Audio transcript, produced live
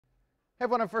Hey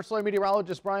everyone, I'm First Alert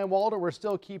meteorologist Brian Walter. We're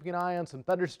still keeping an eye on some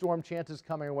thunderstorm chances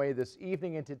coming our way this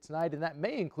evening into tonight, and that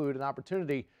may include an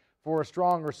opportunity for a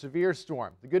strong or severe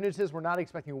storm. The good news is we're not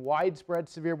expecting widespread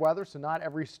severe weather, so not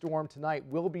every storm tonight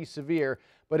will be severe.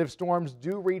 But if storms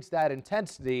do reach that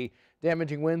intensity,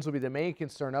 damaging winds will be the main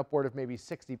concern, upward of maybe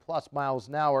 60+ miles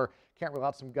an hour. Can't rule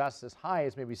out some gusts as high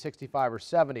as maybe 65 or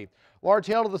 70. Large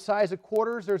hail to the size of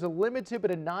quarters. There's a limited but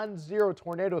a non-zero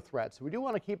tornado threat, so we do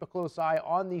want to keep a close eye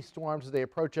on these storms as they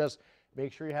approach us.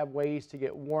 Make sure you have ways to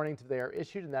get warnings if they are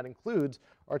issued, and that includes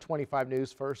our 25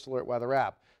 News First Alert weather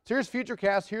app. So here's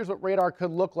Futurecast. Here's what radar could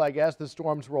look like as the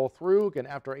storms roll through. Again,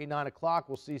 after 8, 9 o'clock,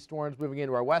 we'll see storms moving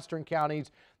into our western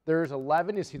counties. There's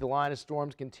 11. You see the line of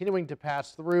storms continuing to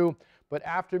pass through. But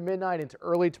after midnight into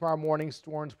early tomorrow morning,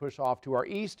 storms push off to our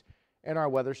east, and our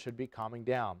weather should be calming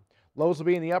down. Lows will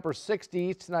be in the upper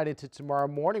 60s tonight into tomorrow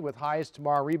morning, with highs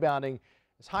tomorrow rebounding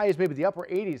as high as maybe the upper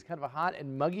 80s. Kind of a hot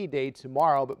and muggy day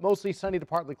tomorrow, but mostly sunny to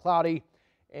partly cloudy.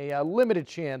 A limited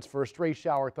chance for a stray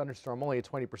shower or thunderstorm, only a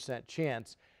 20%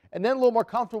 chance. And then a little more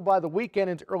comfortable by the weekend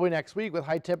into early next week with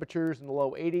high temperatures in the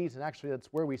low 80s. And actually, that's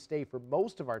where we stay for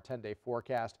most of our 10-day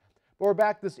forecast. But we're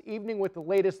back this evening with the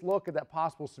latest look at that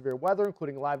possible severe weather,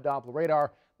 including live Doppler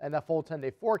radar and that full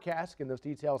 10-day forecast. Again, those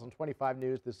details on 25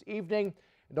 News this evening.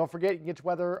 And don't forget, you can get your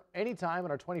weather anytime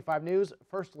on our 25 News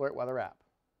First Alert weather app.